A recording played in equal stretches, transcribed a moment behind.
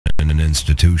in an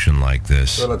institution like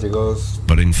this. Hola chicos.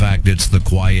 But in fact, it's the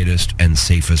quietest and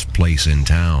safest place in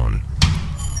town.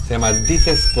 Se llama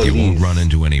Dices Police. You won't run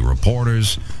into any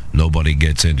reporters, nobody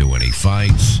gets into any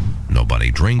fights,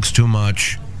 nobody drinks too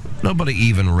much, nobody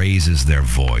even raises their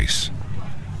voice.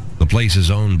 The place is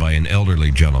owned by an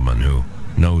elderly gentleman who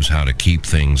knows how to keep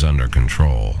things under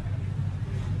control.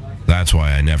 That's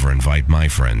why I never invite my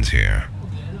friends here.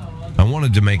 I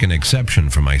wanted to make an exception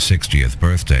for my 60th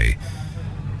birthday,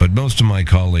 but most of my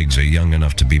colleagues are young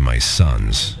enough to be my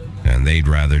sons, and they'd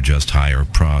rather just hire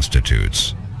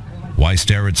prostitutes. Why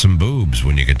stare at some boobs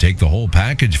when you can take the whole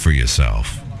package for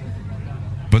yourself?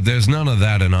 But there's none of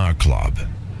that in our club.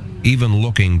 Even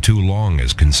looking too long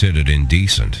is considered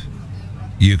indecent.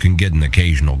 You can get an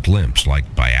occasional glimpse,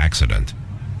 like by accident.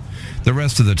 The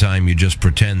rest of the time you just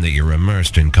pretend that you're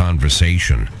immersed in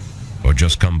conversation, or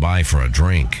just come by for a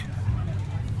drink.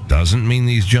 Doesn't mean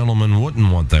these gentlemen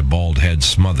wouldn't want their bald heads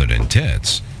smothered in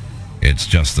tits. It's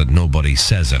just that nobody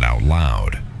says it out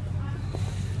loud.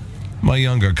 My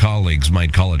younger colleagues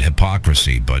might call it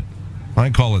hypocrisy, but I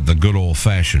call it the good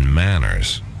old-fashioned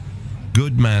manners.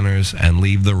 Good manners and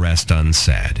leave the rest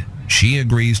unsaid. She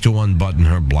agrees to unbutton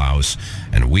her blouse,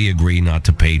 and we agree not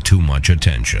to pay too much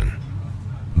attention.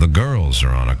 The girls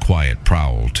are on a quiet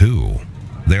prowl, too.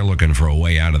 They're looking for a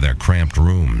way out of their cramped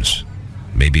rooms.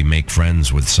 Maybe make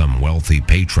friends with some wealthy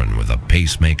patron with a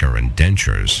pacemaker and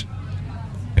dentures.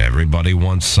 Everybody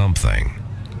wants something.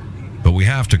 But we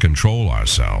have to control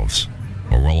ourselves,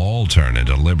 or we'll all turn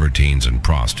into libertines and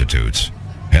prostitutes.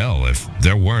 Hell, if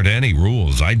there weren't any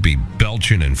rules, I'd be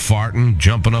belching and farting,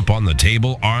 jumping up on the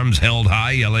table, arms held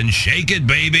high, yelling, "Shake it,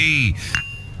 baby!"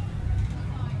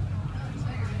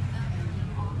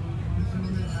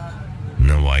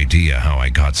 No idea how I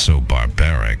got so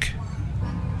barbaric.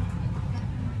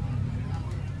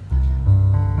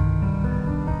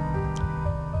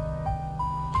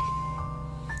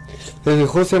 El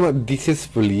juego se llama Dices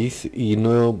Police y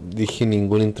no dije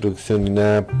ninguna introducción ni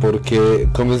nada porque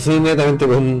comenzó inmediatamente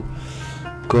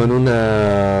con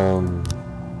una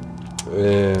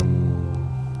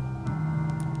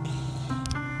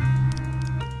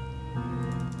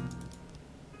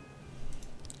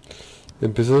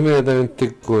empezó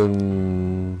inmediatamente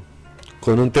con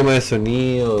un tema de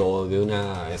sonido o de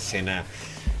una escena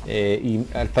y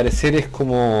al parecer es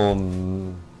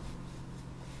como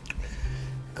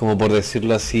por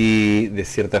decirlo así, de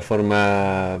cierta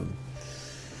forma,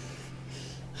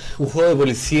 un juego de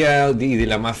policía y de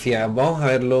la mafia. Vamos a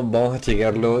verlo, vamos a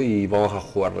chequearlo y vamos a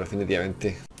jugarlo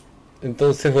definitivamente.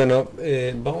 Entonces, bueno,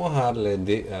 vamos a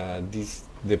darle a This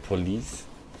the Police.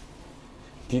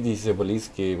 This the Police,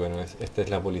 que bueno, esta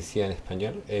es la policía en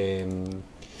español.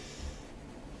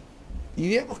 Y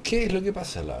veamos qué es lo que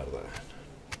pasa, la verdad.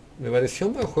 Me pareció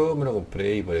un buen juego, me lo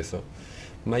compré y por eso.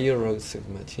 Major Rock Set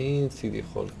Machine, City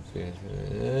Hall.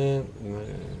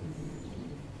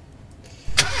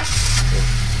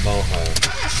 Vamos a ver.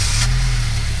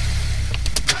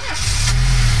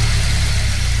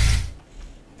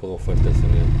 Un poco fuerte el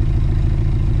sonido.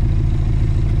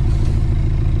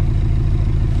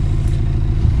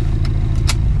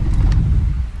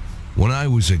 When I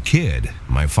was a kid,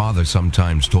 my father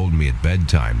sometimes told me at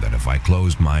bedtime that if I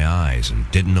closed my eyes and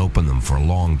didn't open them for a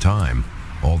long time,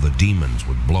 all the demons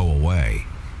would blow away.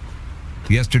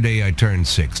 Yesterday I turned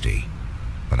 60,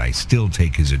 but I still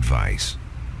take his advice.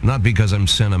 Not because I'm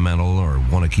sentimental or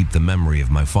want to keep the memory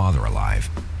of my father alive.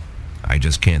 I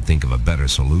just can't think of a better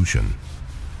solution.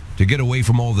 To get away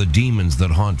from all the demons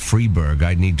that haunt Freeburg,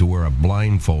 I'd need to wear a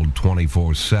blindfold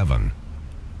 24/7.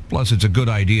 Plus, it's a good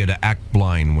idea to act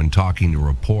blind when talking to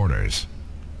reporters.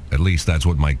 At least that's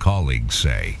what my colleagues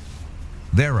say.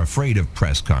 They're afraid of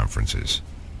press conferences.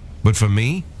 But for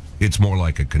me, it's more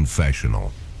like a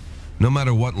confessional. No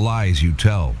matter what lies you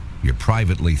tell, you're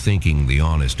privately thinking the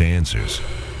honest answers.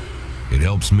 It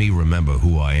helps me remember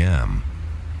who I am.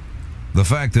 The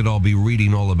fact that I'll be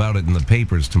reading all about it in the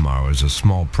papers tomorrow is a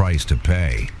small price to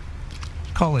pay.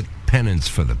 Call it penance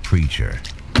for the preacher.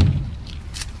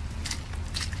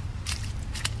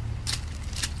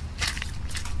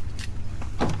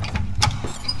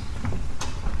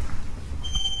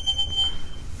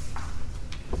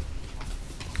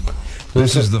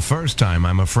 This is the first time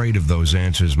I'm afraid of those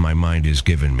answers my mind has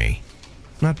given me.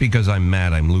 Not because I'm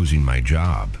mad I'm losing my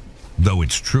job. Though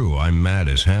it's true, I'm mad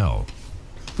as hell.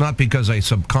 Not because I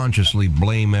subconsciously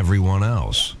blame everyone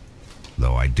else.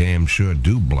 Though I damn sure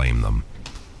do blame them.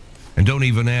 And don't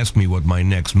even ask me what my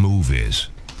next move is.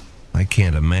 I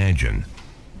can't imagine.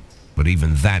 But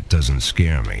even that doesn't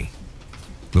scare me.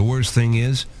 The worst thing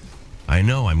is, I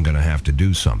know I'm gonna have to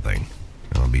do something.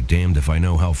 I'll be damned if I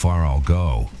know how far I'll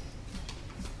go.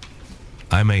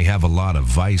 I may have a lot of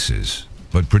vices,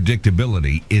 but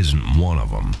predictability isn't one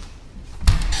of them.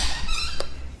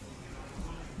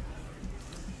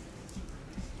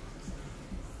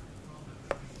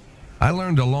 I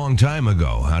learned a long time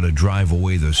ago how to drive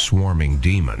away the swarming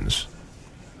demons.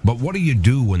 But what do you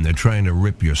do when they're trying to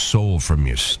rip your soul from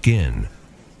your skin?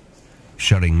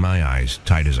 Shutting my eyes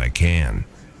tight as I can.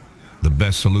 The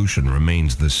best solution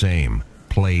remains the same.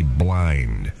 Play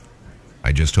blind.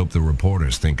 I just hope the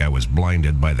reporters think I was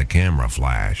blinded by the camera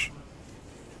flash.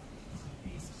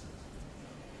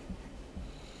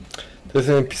 Entonces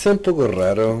empieza un poco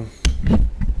raro.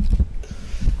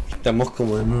 Estamos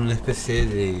como en una especie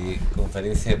de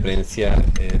conferencia de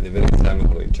prensa,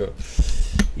 mejor dicho.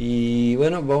 Y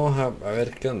bueno, vamos a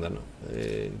ver qué onda, ¿no?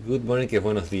 Good morning, que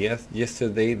buenos días.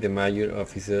 Yesterday, the mayor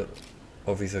office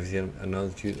official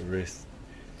announced you arrest.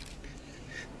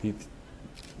 Did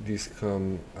this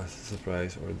come as a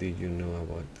surprise or did you know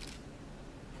about it?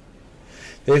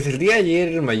 Desde el día de ayer,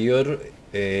 el mayor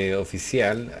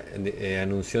oficial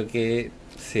anunció que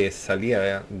se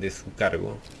salía de su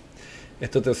cargo.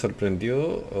 ¿Esto te sorprendió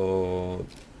o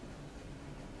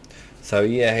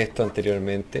sabías esto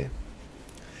anteriormente?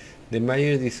 The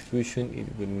mayor discussion it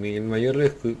with me. El mayor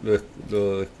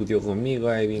lo discutió conmigo.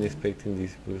 I've been expecting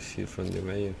this bullshit from the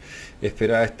mayor.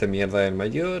 Esperaba esta mierda del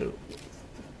mayor.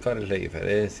 ¿Cuál es la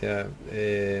diferencia?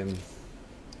 Me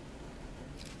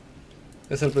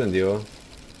sorprendió.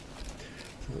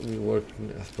 We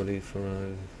working as police for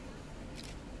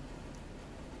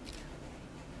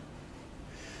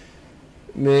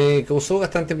Me causó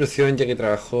bastante impresión ya que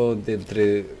trabajó de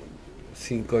entre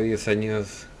 5 a 10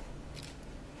 años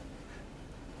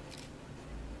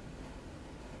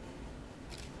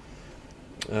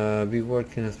be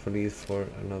working as police for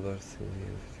another 5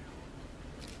 years.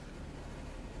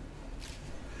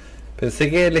 Pensé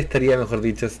que él estaría, mejor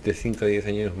dicho, de 5 a 10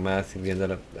 años más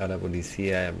sirviendo a la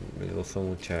policía. Me causó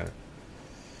mucha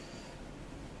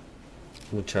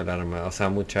alarma, o sea,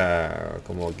 mucha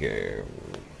como que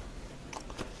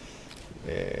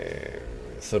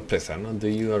sorpresa, ¿no? Do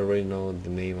you already know the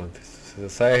name of the successor?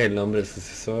 ¿Sabes el nombre del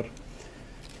sucesor?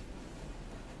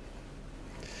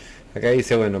 Acá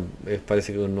dice, bueno,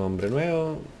 parece que es un nombre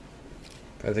nuevo,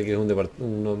 parece que es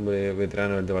un nombre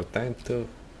veterano del departamento.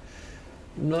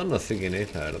 No sé quién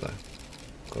es, la verdad.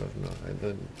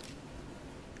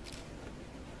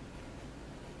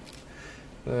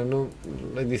 No,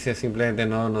 dice simplemente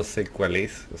no sé cuál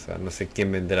es, o sea, no sé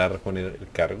quién vendrá a responder el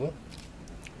cargo.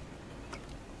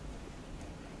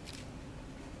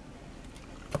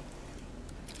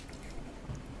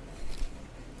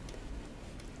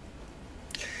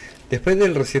 Después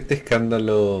del reciente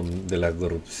escándalo de la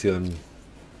corrupción,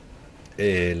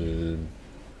 el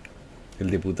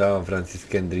diputado Francis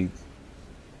Kendrick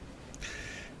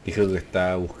dijo que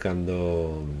estaba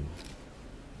buscando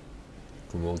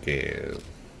como que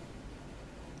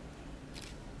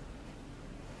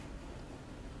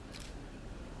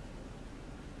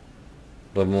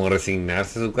como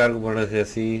resignarse a su cargo, por decir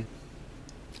así.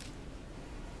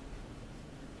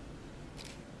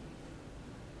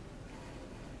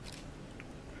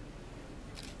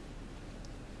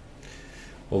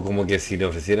 O como que si le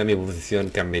ofreciera mi posición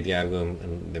cambiaría algo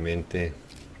de mente.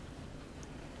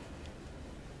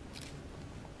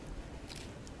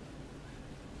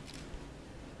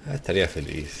 Estaría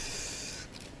feliz.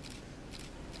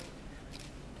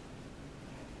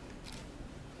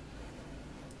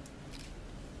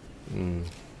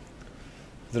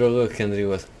 Drogo Henry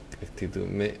was active.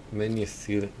 Many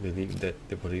still believe that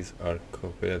the police are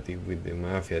cooperative with the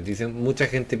mafia. Dicen, mucha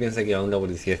gente piensa que aún la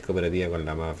policía es cooperativa con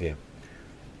la mafia.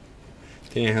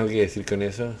 ¿Tienes algo que decir con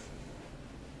eso?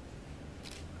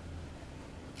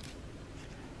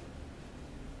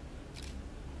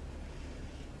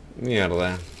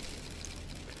 Mierda.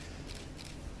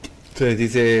 Entonces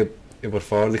dice, por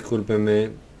favor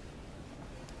discúlpenme.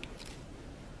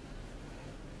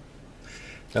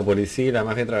 La policía y la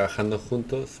mafia trabajando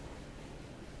juntos.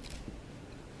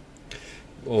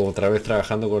 O otra vez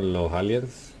trabajando con los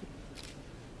aliens.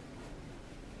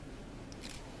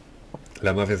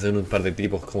 La mafia son un par de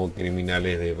tipos como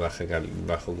criminales de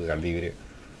bajo calibre.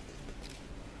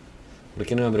 ¿Por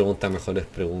qué no me preguntan mejores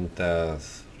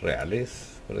preguntas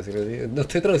reales? Por decirlo así. No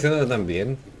estoy traduciendo tan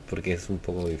bien, porque es un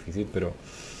poco difícil, pero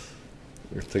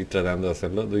estoy tratando de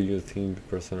hacerlo. Do you think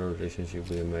personal relationship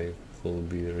with my could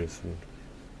be the reason?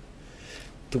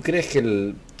 ¿Tú crees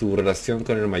que tu relación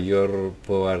con el mayor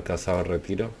puede haber causado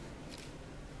retiro?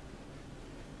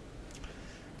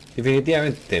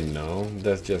 Definitivamente no.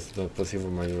 That's just not possible.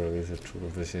 Mayor is a true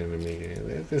professional.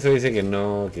 Eso dice que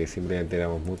no, que simplemente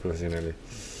éramos muy profesionales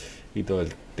y todo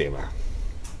el tema.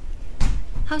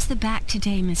 How's the back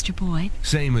today, Mr. Boyd?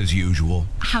 Same as usual.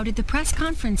 How did the press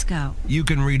conference go? You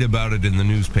can read about it in the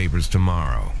newspapers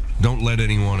tomorrow. Don't let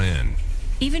anyone in.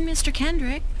 Even Mr.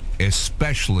 Kendrick?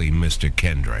 Especially Mr.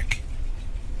 Kendrick.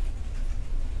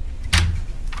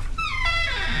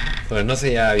 Pues no se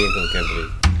lleva bien con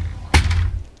Kendrick.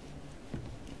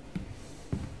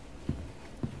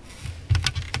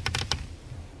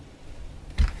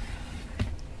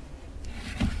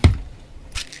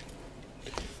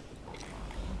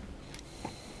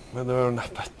 Voy a tomar unas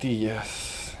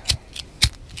pastillas.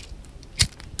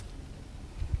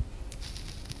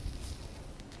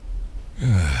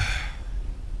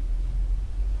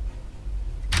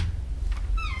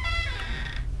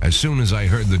 As soon as I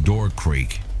heard the door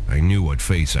creak, I knew what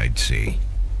face I'd see.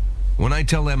 When I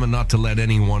tell Emma not to let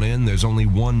anyone in, there's only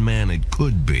one man it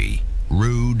could be.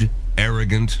 Rude,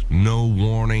 arrogant, no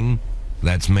warning.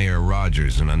 That's Mayor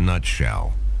Rogers in a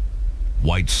nutshell.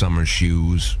 White summer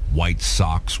shoes, white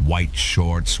socks, white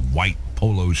shorts, white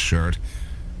polo shirt,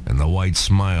 and the white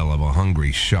smile of a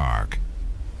hungry shark.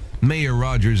 Mayor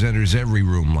Rogers enters every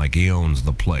room like he owns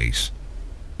the place.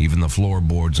 Even the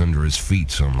floorboards under his feet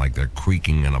sound like they're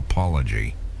creaking an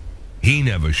apology. He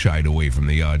never shied away from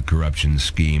the odd corruption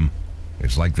scheme.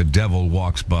 It's like the devil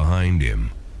walks behind him.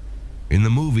 In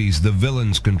the movies, the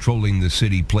villains controlling the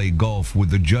city play golf with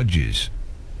the judges.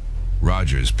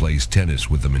 Rogers plays tennis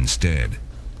with them instead.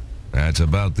 That's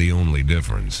about the only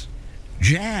difference.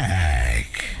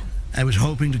 Jack, I was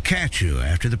hoping to catch you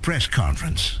after the press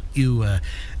conference. You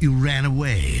ran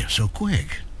away so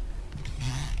quick.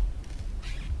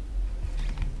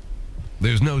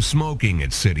 There's no smoking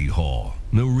at City Hall.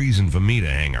 No reason for me to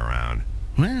hang around.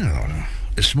 Well,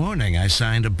 this morning I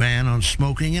signed a ban on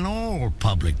smoking in all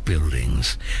public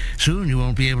buildings. Soon you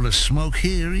won't be able to smoke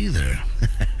here either.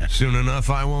 Soon enough,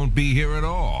 I won't be here at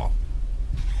all.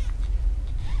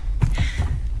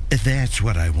 That's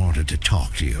what I wanted to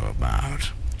talk to you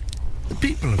about. The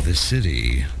people of this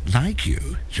city like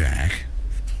you, Jack.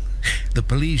 The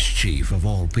police chief of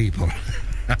all people.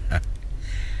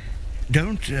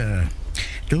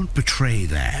 Don't betray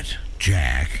that,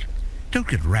 Jack. Don't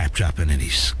get wrapped up in any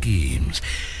schemes.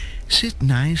 Sit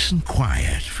nice and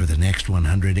quiet for the next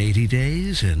 180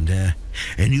 days, and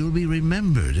you'll be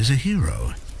remembered as a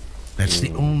hero. That's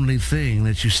the only thing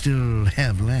that you still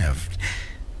have left.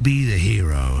 Be the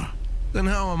hero. Then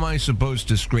how am I supposed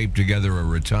to scrape together a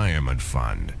retirement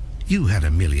fund? You had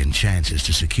a million chances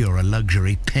to secure a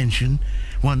luxury pension,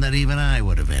 one that even I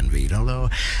would have envied, although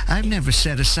I've never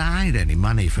set aside any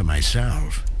money for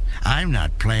myself. I'm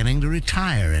not planning to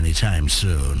retire anytime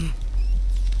soon.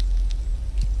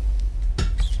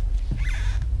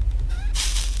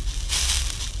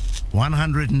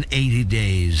 "180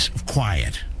 days of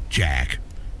quiet, Jack.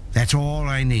 That's all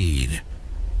I need.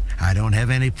 I don't have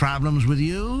any problems with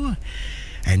you,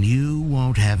 and you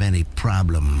won't have any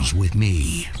problems with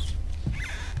me.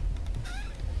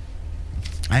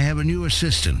 I have a new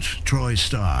assistant, Troy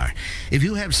Starr. If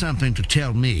you have something to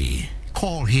tell me,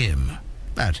 call him.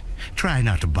 But try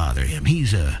not to bother him.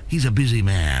 He's a busy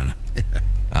man."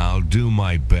 I'll do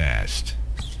my best.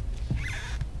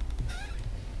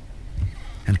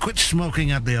 And quit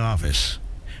smoking up the office.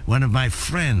 One of my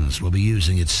friends will be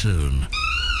using it soon.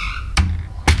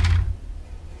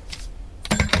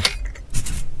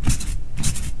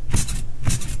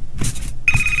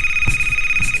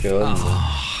 ¿Qué onda?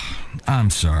 I'm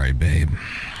sorry, babe.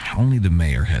 Only the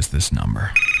mayor has this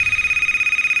number.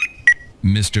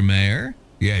 Mr. Mayor?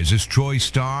 Yeah, is this Troy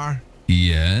Starr?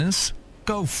 Yes?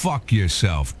 Go fuck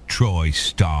yourself, Troy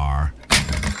Starr.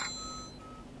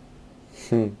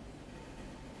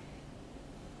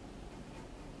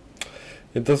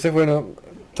 Entonces, bueno,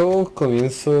 todo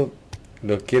comienzo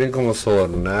lo quieren como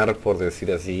sobornar, por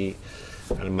decir así,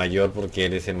 al mayor, porque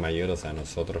él es el mayor, o sea,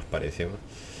 nosotros parecemos.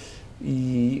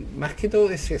 Y más que todo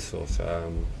es eso, o sea,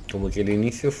 como que el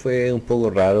inicio fue un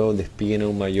poco raro, despiden a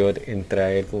un mayor,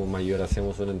 entra él como mayor,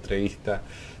 hacemos una entrevista,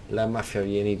 la mafia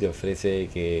viene y te ofrece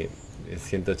que en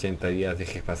 180 días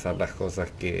dejes pasar las cosas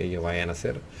que ellos vayan a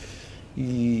hacer.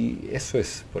 Y eso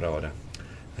es por ahora.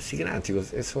 Así que nada,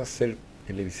 chicos, eso va a ser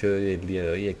el episodio del día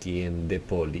de hoy aquí en The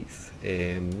Police.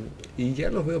 Y ya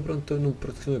los veo pronto en un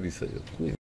próximo episodio. Cuídense.